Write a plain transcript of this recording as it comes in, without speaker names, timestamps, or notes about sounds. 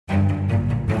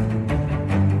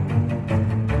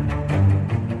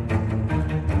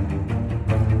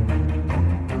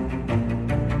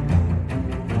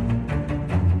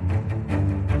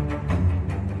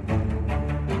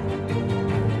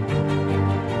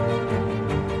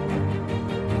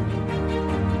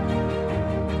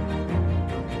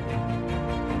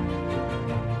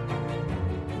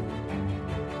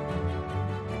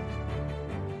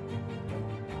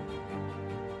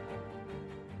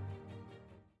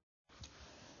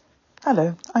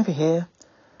Hello, Ivy here.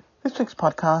 This week's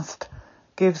podcast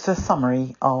gives a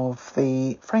summary of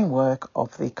the framework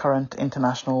of the current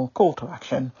international call to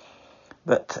action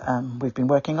that we've been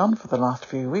working on for the last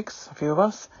few weeks, a few of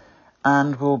us,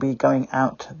 and will be going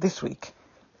out this week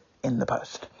in the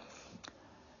post.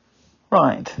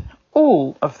 Right,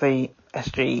 all of the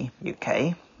SG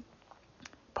UK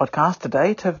podcasts to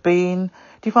date have been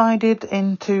divided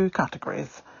into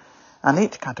categories, and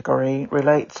each category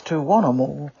relates to one or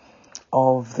more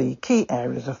of the key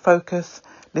areas of focus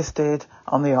listed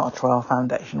on the Archewell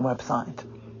Foundation website.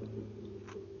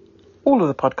 All of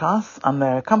the podcasts and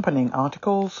their accompanying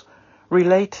articles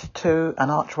relate to an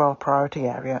Archewell priority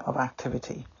area of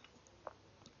activity.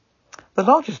 The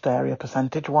largest area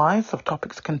percentage-wise of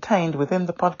topics contained within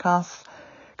the podcasts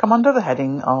come under the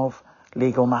heading of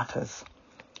legal matters,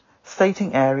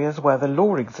 stating areas where the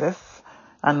law exists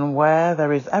and where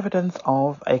there is evidence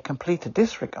of a complete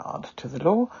disregard to the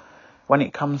law when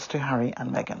it comes to Harry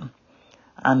and Meghan,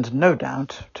 and no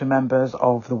doubt to members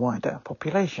of the wider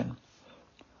population.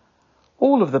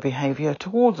 All of the behaviour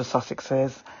towards the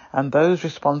Sussexes and those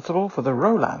responsible for the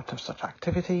rollout of such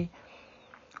activity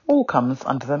all comes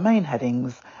under the main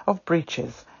headings of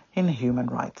breaches in human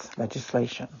rights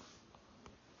legislation.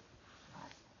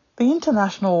 The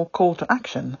international call to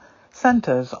action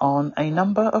centres on a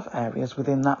number of areas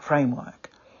within that framework.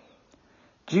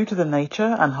 Due to the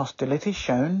nature and hostility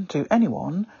shown to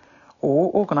anyone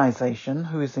or organisation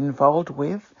who is involved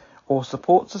with or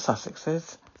supports the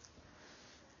Sussexes,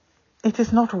 it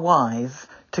is not wise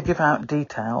to give out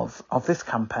details of this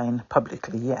campaign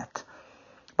publicly yet,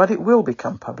 but it will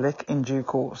become public in due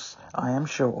course, I am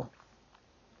sure.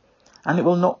 And it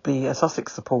will not be a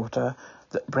Sussex supporter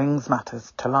that brings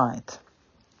matters to light.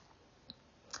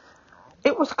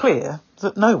 It was clear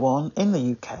that no one in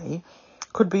the UK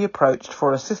could be approached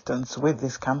for assistance with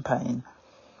this campaign,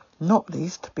 not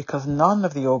least because none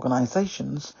of the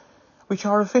organisations which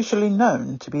are officially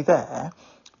known to be there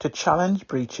to challenge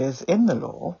breaches in the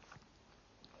law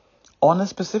on a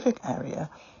specific area,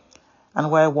 and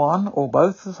where one or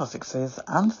both the Sussexes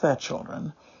and their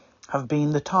children have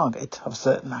been the target of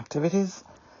certain activities,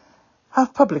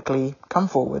 have publicly come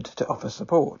forward to offer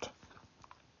support.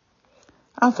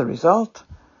 As a result,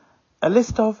 a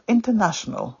list of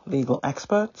international legal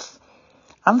experts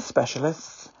and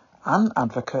specialists and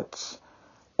advocates,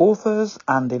 authors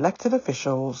and elected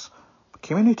officials,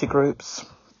 community groups,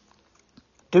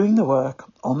 doing the work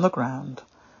on the ground,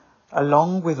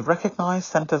 along with recognised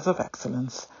centres of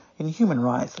excellence in human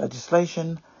rights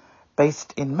legislation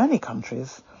based in many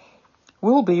countries,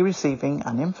 will be receiving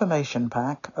an information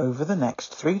pack over the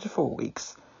next 3 to 4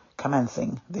 weeks,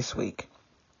 commencing this week.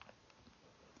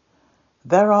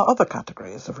 There are other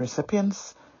categories of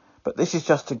recipients, but this is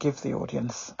just to give the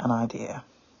audience an idea.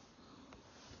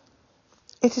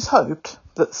 It is hoped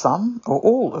that some or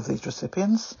all of these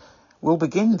recipients will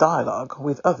begin dialogue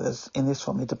with others in this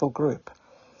formidable group,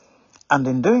 and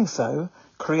in doing so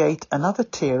create another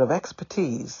tier of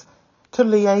expertise to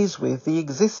liaise with the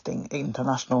existing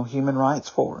international human rights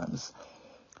forums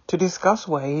to discuss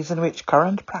ways in which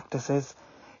current practices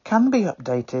can be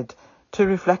updated to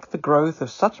reflect the growth of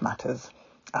such matters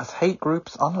as hate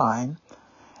groups online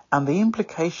and the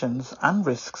implications and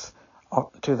risks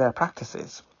to their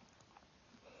practices,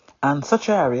 and such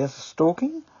areas as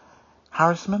stalking,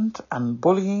 harassment and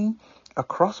bullying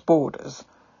across borders,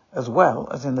 as well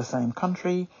as in the same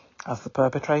country as the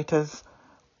perpetrators,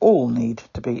 all need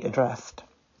to be addressed.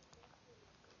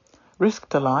 Risk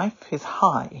to life is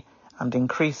high and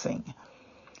increasing,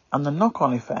 and the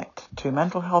knock-on effect to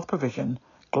mental health provision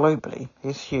globally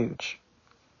is huge.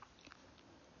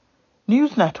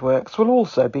 News networks will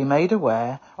also be made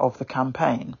aware of the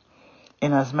campaign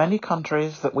in as many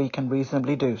countries that we can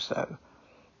reasonably do so.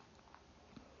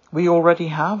 We already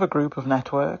have a group of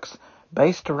networks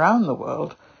based around the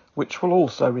world which will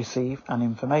also receive an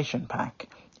information pack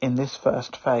in this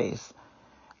first phase,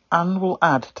 and will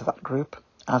add to that group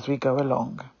as we go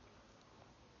along.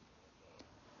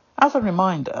 As a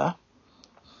reminder,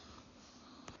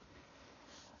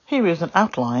 here is an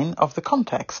outline of the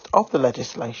context of the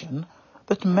legislation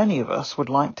that many of us would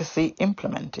like to see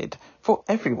implemented for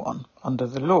everyone under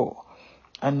the law,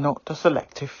 and not a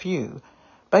selective few,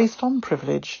 based on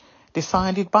privilege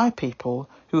decided by people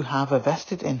who have a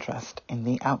vested interest in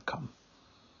the outcome.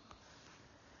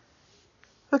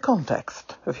 The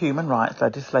context of human rights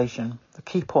legislation, the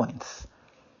key points.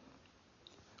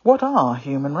 What are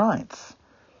human rights?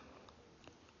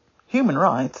 Human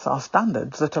rights are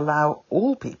standards that allow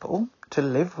all people to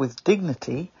live with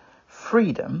dignity,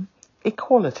 freedom,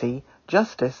 equality,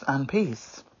 justice and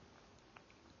peace.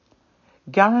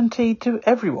 guaranteed to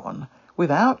everyone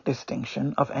without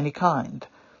distinction of any kind,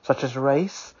 such as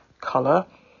race, colour,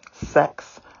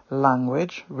 sex,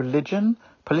 language, religion,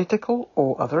 political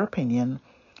or other opinion,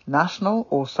 national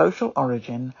or social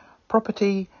origin,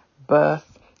 property,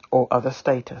 birth, or other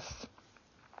status.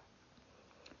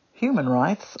 Human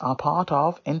rights are part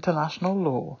of international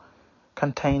law,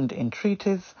 contained in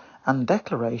treaties and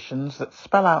declarations that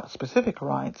spell out specific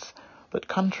rights that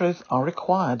countries are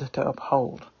required to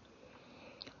uphold.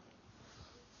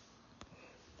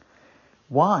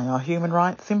 Why are human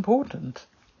rights important?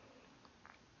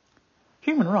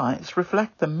 Human rights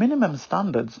reflect the minimum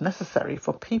standards necessary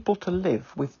for people to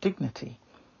live with dignity.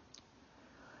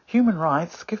 Human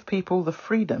rights give people the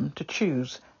freedom to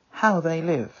choose how they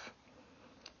live,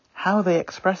 how they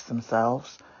express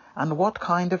themselves, and what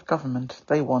kind of government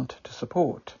they want to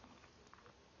support.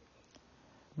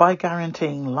 By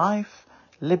guaranteeing life,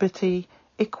 liberty,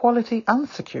 equality and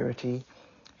security,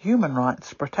 human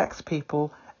rights protects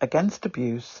people against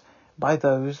abuse by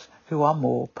those who are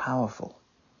more powerful.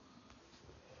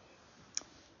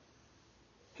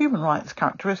 Human rights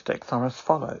characteristics are as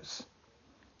follows.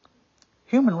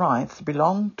 Human rights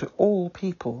belong to all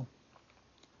people.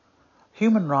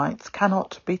 Human rights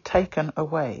cannot be taken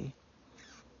away.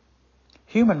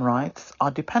 Human rights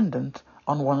are dependent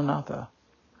on one another.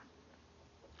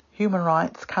 Human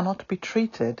rights cannot be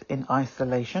treated in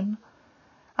isolation,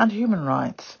 and human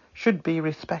rights should be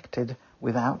respected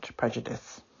without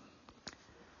prejudice.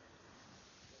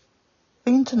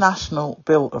 The International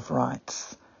Bill of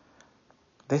Rights.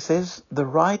 This is the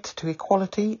right to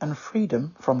equality and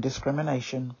freedom from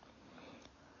discrimination,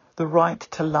 the right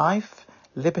to life,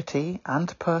 liberty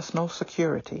and personal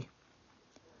security,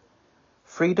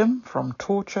 freedom from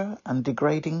torture and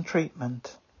degrading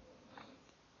treatment,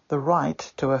 the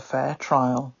right to a fair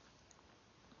trial,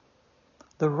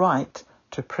 the right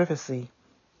to privacy,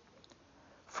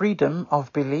 freedom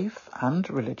of belief and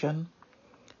religion,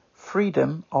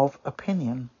 freedom of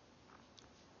opinion,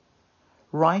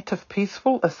 right of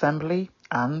peaceful assembly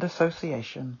and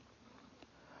association,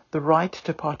 the right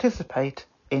to participate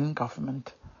in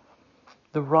government,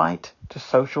 the right to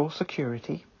social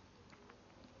security,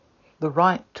 the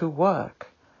right to work,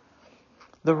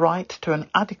 the right to an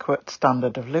adequate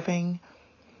standard of living,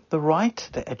 the right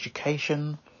to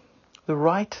education, the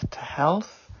right to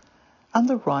health, and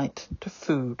the right to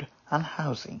food and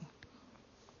housing.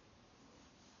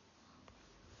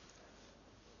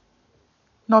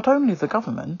 Not only the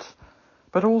government,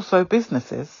 but also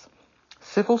businesses,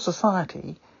 civil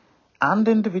society, and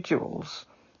individuals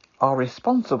are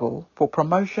responsible for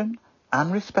promotion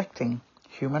and respecting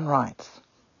human rights.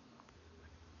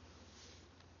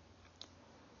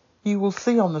 You will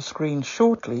see on the screen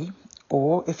shortly,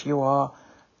 or if you are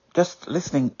just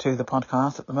listening to the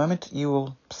podcast at the moment, you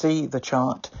will see the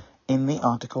chart in the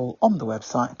article on the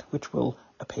website, which will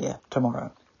appear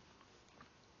tomorrow.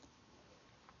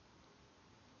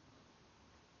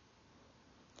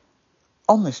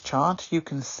 On this chart, you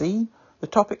can see the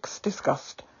topics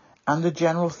discussed and the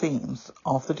general themes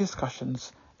of the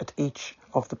discussions at each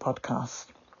of the podcasts.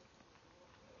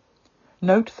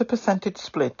 Note the percentage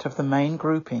split of the main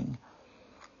grouping.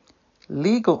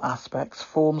 Legal aspects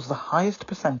forms the highest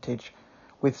percentage,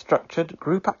 with structured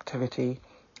group activity,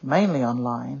 mainly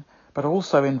online, but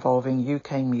also involving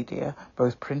UK media,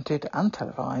 both printed and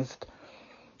televised,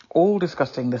 all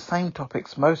discussing the same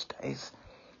topics most days.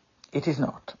 It is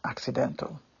not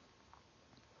accidental.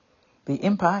 The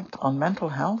impact on mental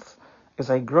health is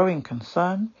a growing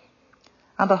concern,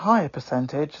 and a higher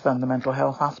percentage than the mental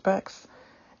health aspects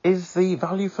is the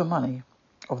value for money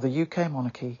of the UK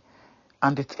monarchy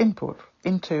and its input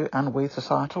into and with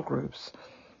societal groups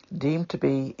deemed to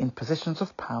be in positions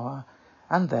of power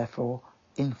and therefore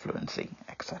influencing,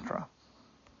 etc.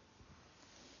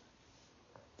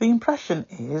 The impression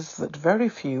is that very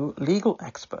few legal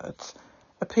experts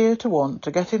appear to want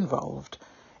to get involved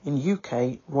in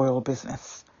UK royal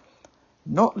business,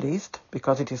 not least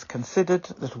because it is considered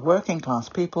that working class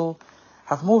people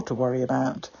have more to worry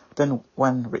about than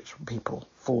when rich people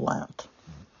fall out.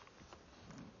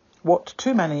 What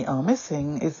too many are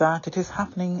missing is that it is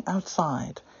happening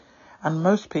outside, and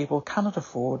most people cannot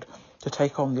afford to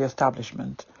take on the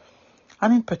establishment,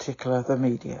 and in particular the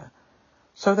media,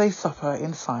 so they suffer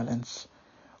in silence,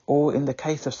 or in the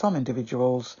case of some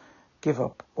individuals, give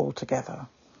up altogether.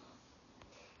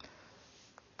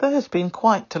 There has been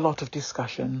quite a lot of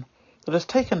discussion that has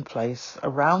taken place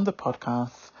around the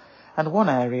podcasts, and one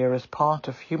area as part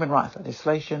of human rights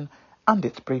legislation and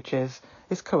its breaches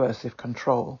is coercive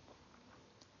control.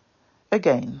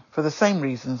 Again, for the same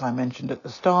reasons I mentioned at the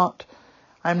start,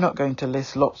 I am not going to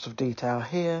list lots of detail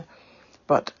here,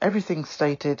 but everything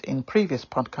stated in previous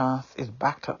podcasts is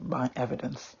backed up by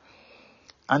evidence.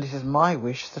 And it is my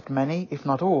wish that many, if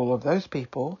not all, of those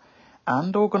people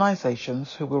and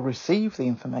organisations who will receive the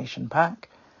information pack,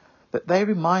 that they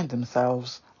remind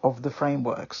themselves of the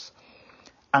frameworks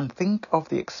and think of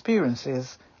the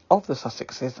experiences of the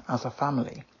Sussexes as a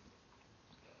family,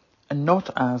 and not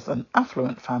as an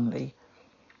affluent family.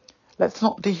 Let's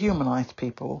not dehumanise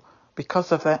people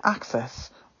because of their access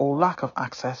or lack of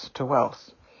access to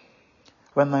wealth,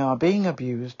 when they are being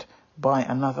abused by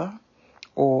another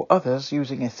or others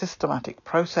using a systematic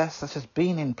process that has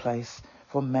been in place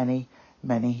for many,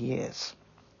 many years.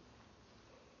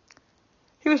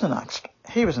 Here is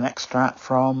an extract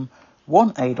from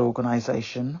one aid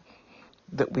organisation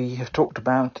that we have talked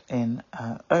about in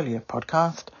an earlier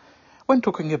podcast when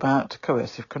talking about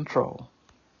coercive control.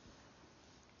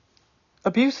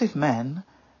 Abusive men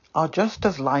are just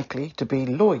as likely to be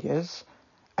lawyers,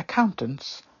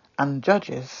 accountants and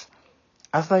judges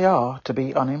as they are to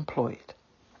be unemployed.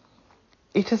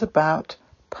 It is about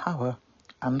power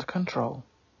and control.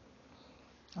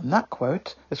 And that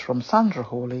quote is from Sandra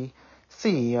Hawley,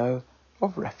 CEO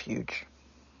of Refuge.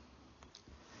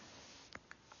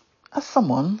 As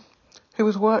someone who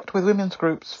has worked with women's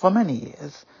groups for many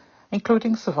years,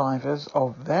 including survivors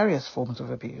of various forms of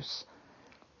abuse,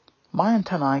 my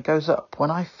antennae goes up when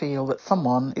I feel that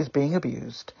someone is being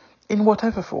abused, in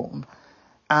whatever form,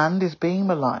 and is being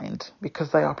maligned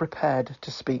because they are prepared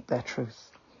to speak their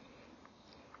truth.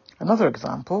 Another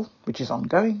example, which is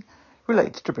ongoing,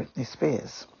 relates to Britney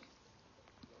Spears.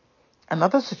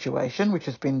 Another situation which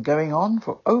has been going on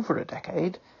for over a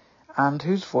decade and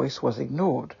whose voice was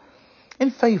ignored,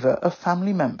 in favour of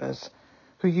family members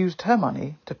who used her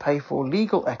money to pay for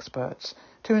legal experts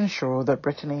to ensure that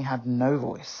Britney had no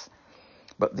voice,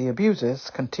 but the abusers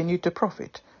continued to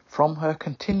profit from her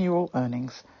continual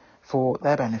earnings for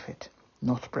their benefit,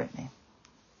 not Britney.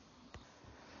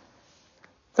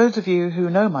 Those of you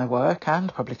who know my work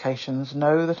and publications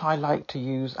know that I like to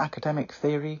use academic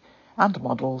theory and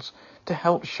models to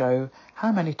help show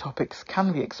how many topics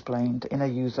can be explained in a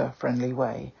user-friendly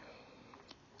way.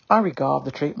 I regard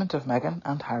the treatment of Meghan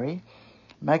and Harry,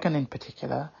 Meghan in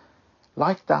particular,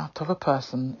 like that of a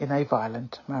person in a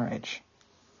violent marriage.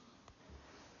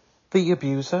 The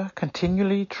abuser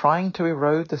continually trying to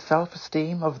erode the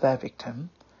self-esteem of their victim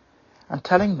and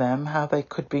telling them how they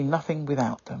could be nothing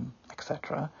without them,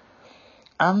 etc.,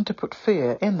 and to put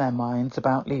fear in their minds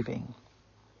about leaving.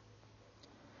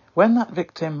 When that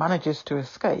victim manages to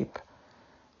escape,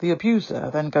 the abuser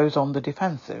then goes on the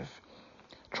defensive,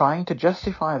 trying to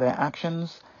justify their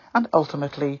actions and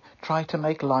ultimately try to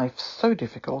make life so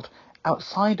difficult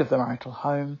outside of the marital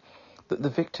home that the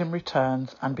victim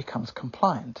returns and becomes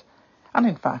compliant, and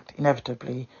in fact,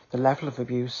 inevitably, the level of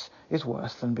abuse is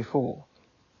worse than before.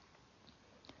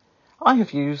 I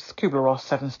have used Kubler-Ross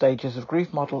 7 Stages of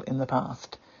Grief model in the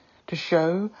past to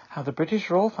show how the British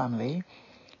royal family,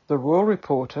 the royal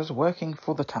reporters working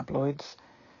for the tabloids,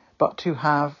 but who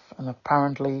have an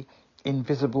apparently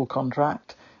invisible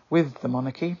contract with the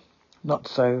monarchy, not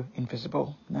so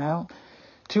invisible now,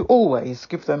 to always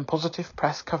give them positive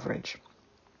press coverage,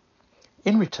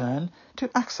 in return to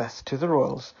access to the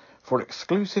royals for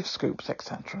exclusive scoops,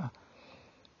 etc.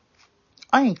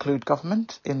 I include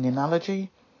government in the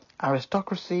analogy,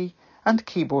 aristocracy and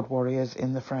keyboard warriors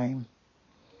in the frame.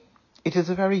 It is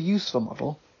a very useful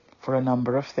model for a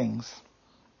number of things.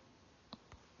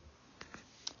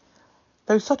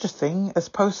 There is such a thing as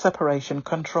post-separation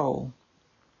control.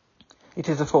 It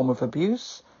is a form of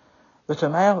abuse that a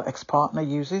male ex-partner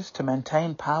uses to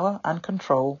maintain power and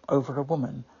control over a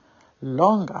woman,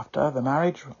 long after the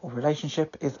marriage or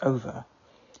relationship is over.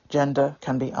 Gender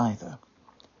can be either.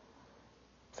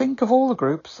 Think of all the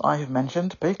groups I have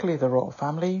mentioned, particularly the royal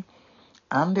family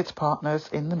and its partners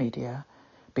in the media,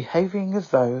 behaving as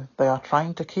though they are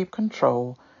trying to keep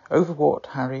control over what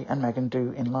Harry and Meghan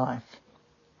do in life,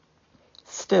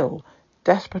 still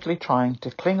desperately trying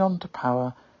to cling on to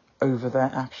power over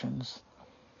their actions.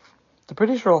 The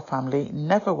British royal family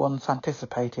never once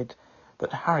anticipated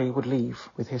that Harry would leave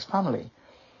with his family.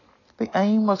 The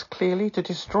aim was clearly to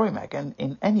destroy Meghan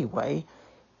in any way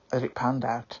as it panned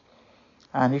out,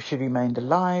 and if she remained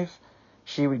alive,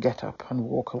 she would get up and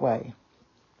walk away.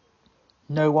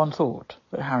 No one thought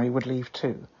that Harry would leave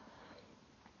too.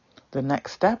 The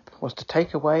next step was to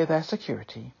take away their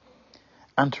security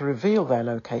and to reveal their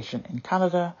location in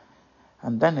Canada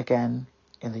and then again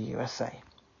in the USA,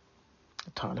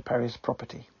 Tyler Perry's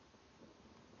property.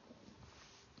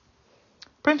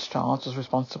 Prince Charles was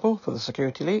responsible for the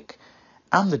security leak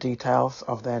and the details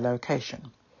of their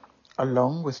location,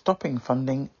 along with stopping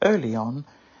funding early on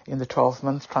in the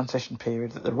 12-month transition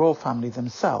period that the royal family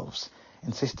themselves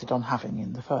insisted on having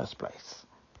in the first place.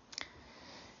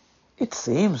 It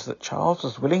seems that Charles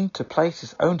was willing to place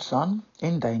his own son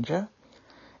in danger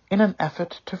in an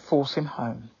effort to force him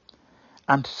home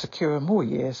and to secure more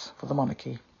years for the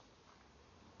monarchy.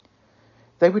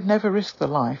 They would never risk the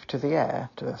life to the heir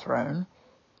to the throne,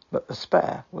 but the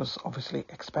spare was obviously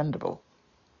expendable.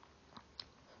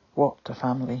 What a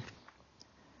family.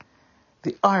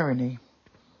 The irony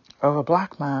of a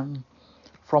black man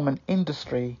from an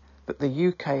industry that the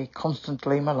UK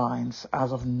constantly maligns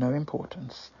as of no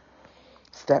importance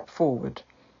stepped forward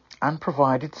and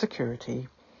provided security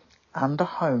and a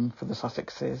home for the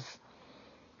Sussexes,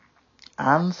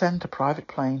 and sent a private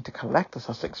plane to collect the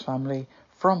Sussex family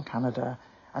from Canada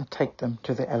and take them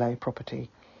to the LA property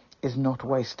is not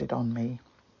wasted on me.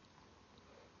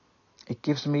 It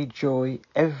gives me joy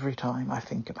every time I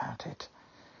think about it.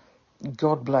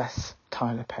 God bless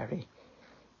Tyler Perry,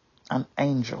 an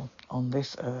angel on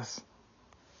this earth.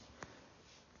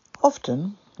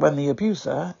 Often, when the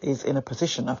abuser is in a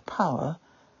position of power,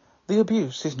 the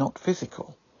abuse is not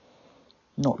physical,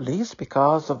 not least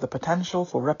because of the potential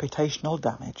for reputational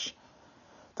damage.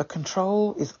 The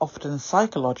control is often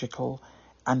psychological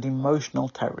and emotional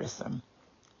terrorism,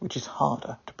 which is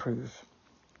harder to prove.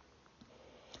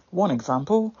 One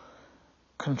example,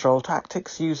 control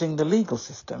tactics using the legal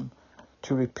system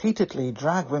to repeatedly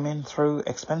drag women through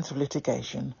expensive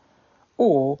litigation,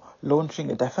 or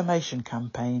launching a defamation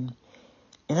campaign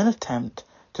in an attempt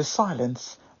to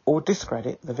silence or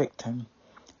discredit the victim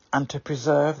and to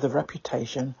preserve the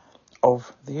reputation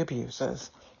of the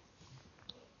abusers.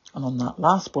 And on that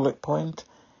last bullet point,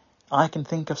 I can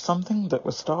think of something that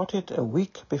was started a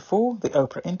week before the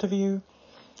Oprah interview,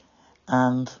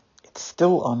 and it's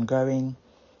still ongoing,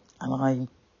 and I'm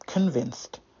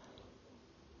convinced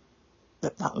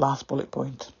that that last bullet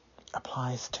point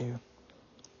applies to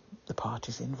the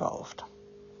parties involved.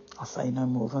 I'll say no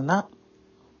more than that.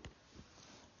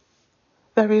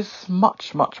 There is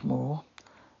much, much more,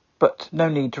 but no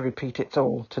need to repeat it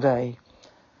all today.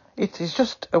 It is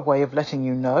just a way of letting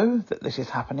you know that this is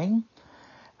happening,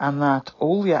 and that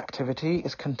all the activity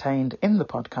is contained in the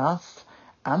podcast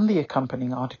and the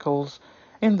accompanying articles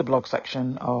in the blog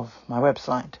section of my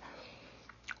website,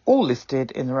 all listed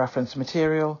in the reference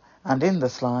material and in the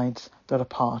slides that are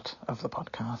part of the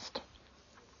podcast.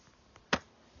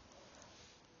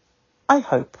 I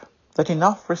hope that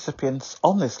enough recipients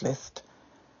on this list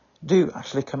do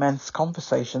actually commence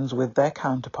conversations with their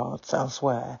counterparts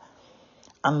elsewhere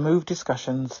and move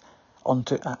discussions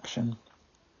onto action.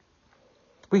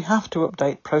 We have to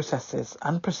update processes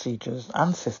and procedures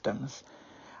and systems,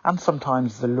 and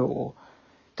sometimes the law,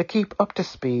 to keep up to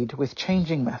speed with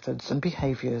changing methods and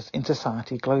behaviours in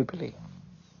society globally.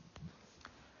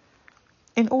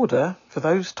 In order for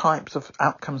those types of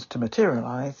outcomes to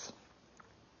materialise,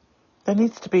 there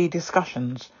needs to be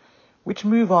discussions which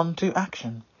move on to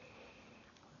action.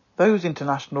 Those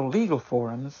international legal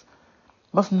forums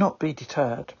must not be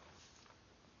deterred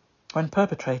when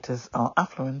perpetrators are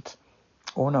affluent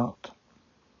or not.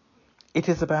 It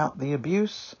is about the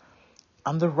abuse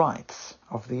and the rights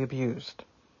of the abused.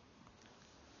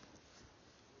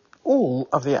 All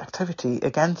of the activity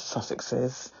against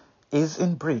Sussexes is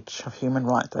in breach of human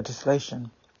rights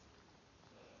legislation.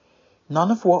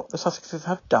 None of what the Sussexes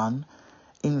have done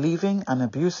in leaving an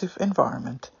abusive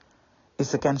environment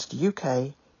is against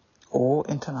UK or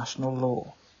international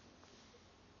law.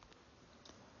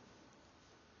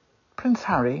 Prince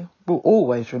Harry will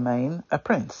always remain a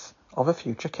prince of a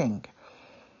future king,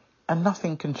 and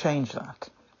nothing can change that.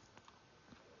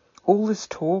 All this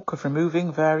talk of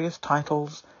removing various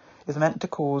titles is meant to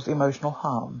cause emotional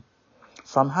harm.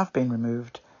 Some have been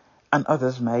removed, and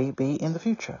others may be in the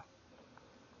future.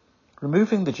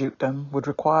 Removing the dukedom would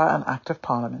require an Act of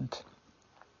Parliament.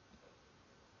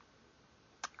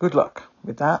 Good luck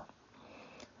with that.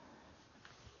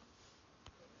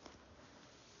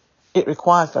 It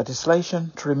requires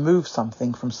legislation to remove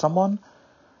something from someone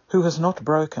who has not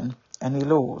broken any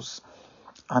laws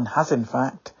and has in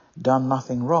fact done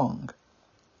nothing wrong.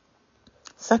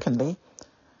 Secondly,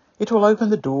 it will open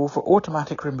the door for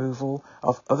automatic removal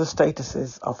of other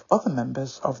statuses of other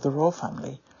members of the royal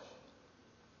family.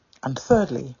 And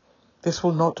thirdly, this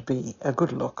will not be a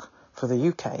good look for the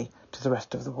UK to the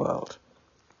rest of the world.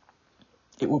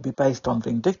 It will be based on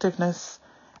vindictiveness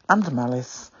and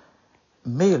malice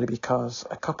merely because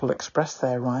a couple express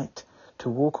their right to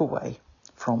walk away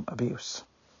from abuse.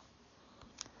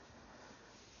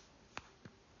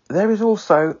 There is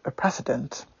also a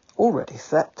precedent already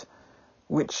set,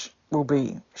 which will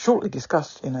be shortly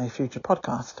discussed in a future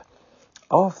podcast,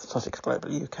 of Sussex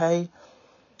Global UK,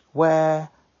 where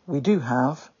we do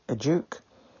have a duke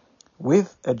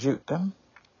with a dukedom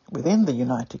within the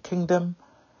United Kingdom,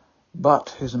 but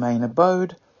whose main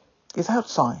abode is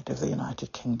outside of the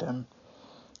United Kingdom.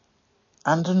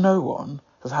 And no one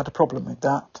has had a problem with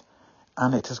that,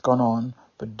 and it has gone on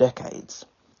for decades.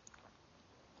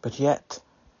 But yet,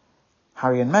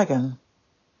 Harry and Meghan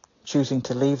choosing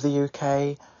to leave the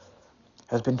UK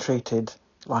has been treated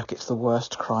like it's the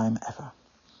worst crime ever.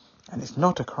 And it's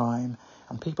not a crime,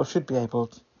 and people should be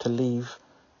able to leave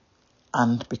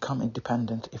and become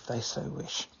independent if they so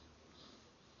wish.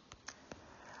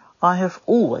 I have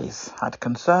always had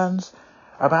concerns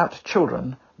about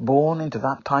children born into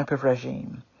that type of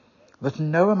regime, that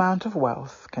no amount of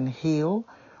wealth can heal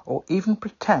or even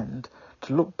pretend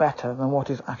to look better than what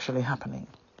is actually happening.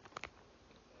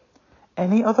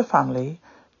 Any other family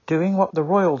doing what the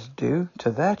royals do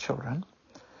to their children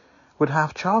would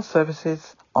have child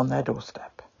services on their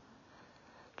doorstep.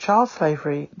 Child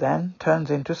slavery then turns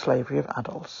into slavery of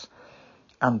adults,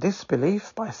 and this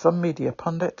belief by some media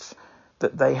pundits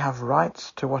that they have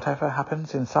rights to whatever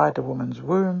happens inside a woman's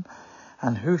womb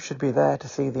and who should be there to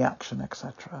see the action,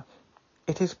 etc.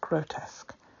 It is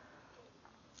grotesque.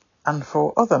 And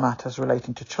for other matters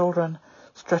relating to children,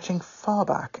 stretching far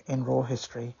back in royal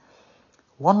history,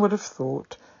 one would have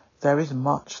thought there is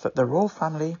much that the royal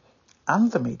family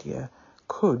and the media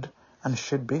could and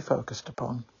should be focused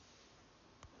upon.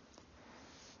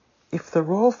 If the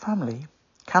royal family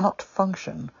cannot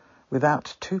function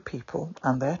without two people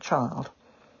and their child,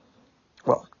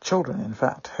 well, children in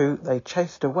fact, who they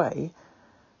chased away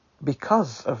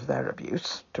because of their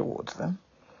abuse towards them,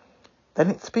 then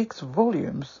it speaks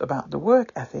volumes about the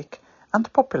work ethic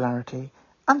and popularity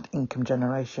and income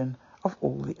generation of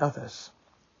all the others.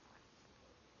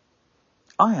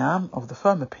 I am of the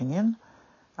firm opinion,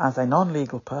 as a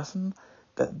non-legal person,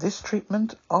 that this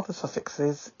treatment of the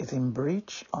Sussexes is in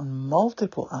breach on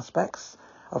multiple aspects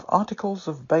of articles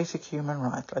of basic human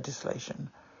rights legislation.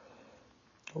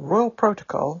 Royal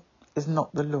protocol is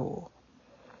not the law,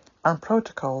 and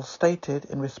protocol stated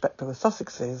in respect of the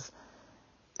Sussexes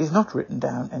is not written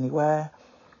down anywhere,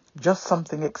 just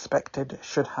something expected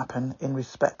should happen in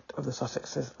respect of the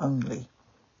Sussexes only.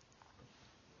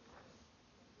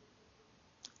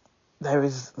 There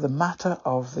is the matter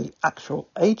of the actual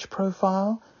age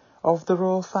profile of the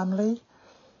royal family.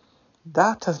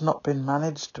 That has not been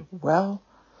managed well.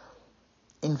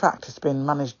 In fact, it's been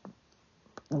managed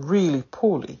really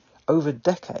poorly over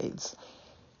decades.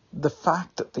 The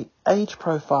fact that the age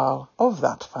profile of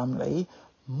that family,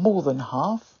 more than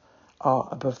half, are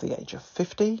above the age of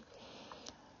 50.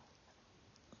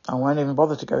 I won't even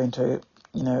bother to go into,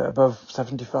 above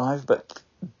 75, but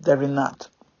they're in that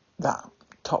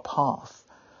top half.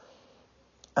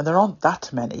 And there aren't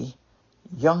that many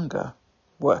younger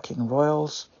working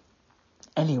royals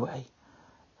anyway.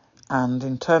 And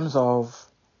in terms of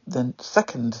the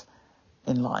second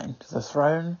in line to the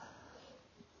throne,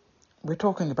 we're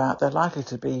talking about they're likely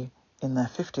to be in their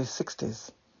 50s,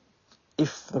 60s,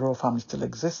 if the royal family still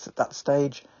exists at that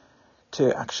stage,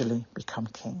 to actually become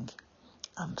king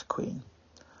and queen.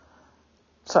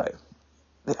 So,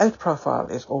 the age profile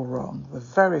is all wrong. The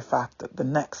very fact that the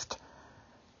next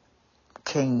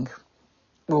king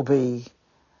will be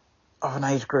of an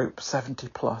age group 70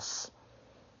 plus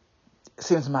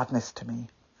seems madness to me.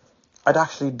 I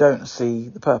actually don't see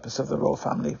the purpose of the royal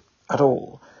family at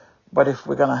all. But if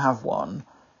we're going to have one,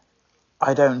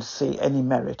 I don't see any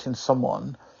merit in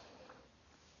someone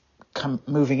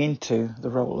moving into the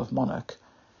role of monarch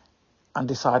and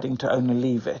deciding to only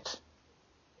leave it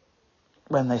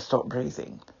when they stop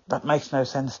breathing. That makes no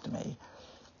sense to me.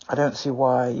 I don't see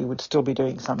why you would still be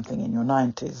doing something in your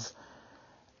 90s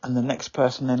and the next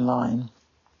person in line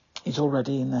is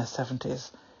already in their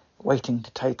 70s waiting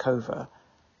to take over.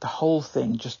 The whole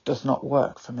thing just does not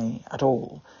work for me at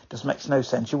all. It just makes no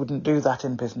sense. You wouldn't do that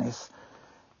in business,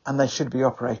 and they should be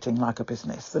operating like a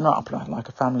business. They're not operating like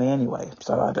a family anyway,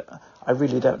 so I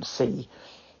really don't see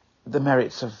the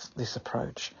merits of this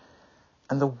approach.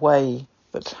 And the way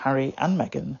that Harry and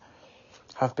Meghan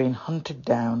have been hunted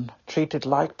down, treated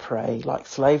like prey, like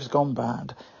slaves gone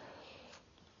bad,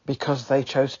 because they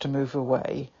chose to move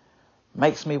away,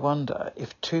 makes me wonder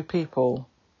if two people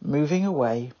moving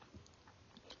away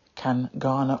can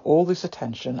garner all this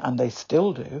attention, and they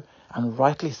still do, and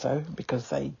rightly so, because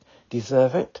they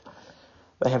deserve it.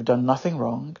 They have done nothing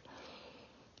wrong.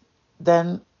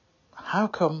 Then how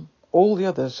come all the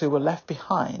others who were left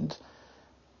behind,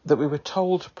 that we were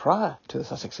told prior to the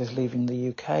Sussexes leaving the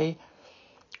UK,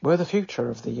 were the future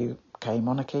of the UK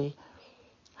monarchy,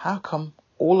 how come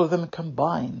all of them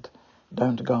combined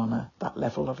don't garner that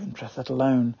level of interest, let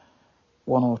alone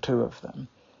one or two of them.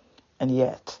 And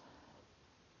yet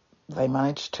they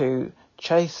managed to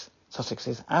chase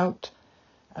Sussexes out,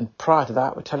 and prior to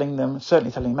that we're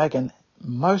certainly telling Meghan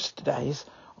most days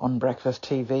on breakfast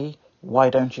TV, why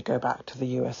don't you go back to the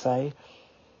USA?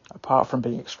 Apart from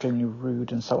being extremely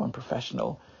rude and so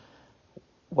unprofessional.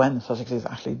 When the Sussexes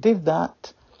actually did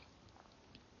that,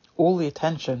 all the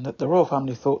attention that the royal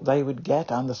family thought they would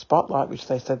get, and the spotlight which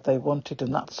they said they wanted,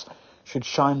 and that should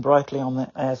shine brightly on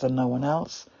the heirs and no one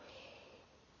else,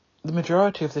 the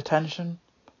majority of the attention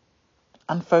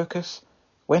and focus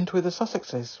went with the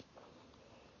Sussexes.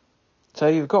 So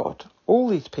you've got all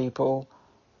these people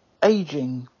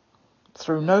ageing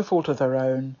through no fault of their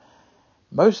own.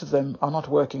 Most of them are not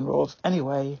working royals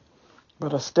anyway,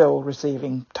 but are still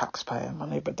receiving taxpayer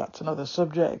money. But that's another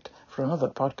subject for another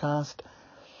podcast.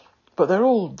 But they're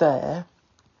all there,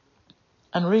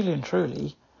 and really and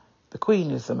truly, the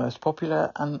Queen is the most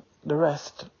popular, and the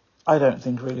rest I don't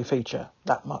think really feature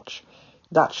that much.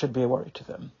 That should be a worry to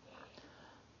them.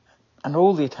 And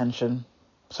all the attention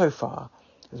so far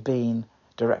has been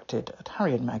directed at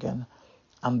Harry and Meghan,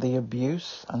 and the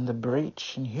abuse and the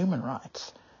breach in human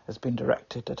rights has been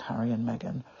directed at Harry and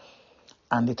Meghan,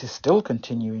 and it is still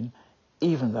continuing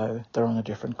even though they're on a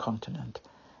different continent.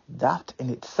 That in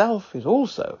itself is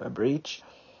also a breach,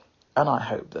 and I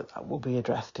hope that will be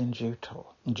addressed in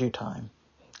due time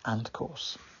and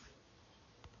course.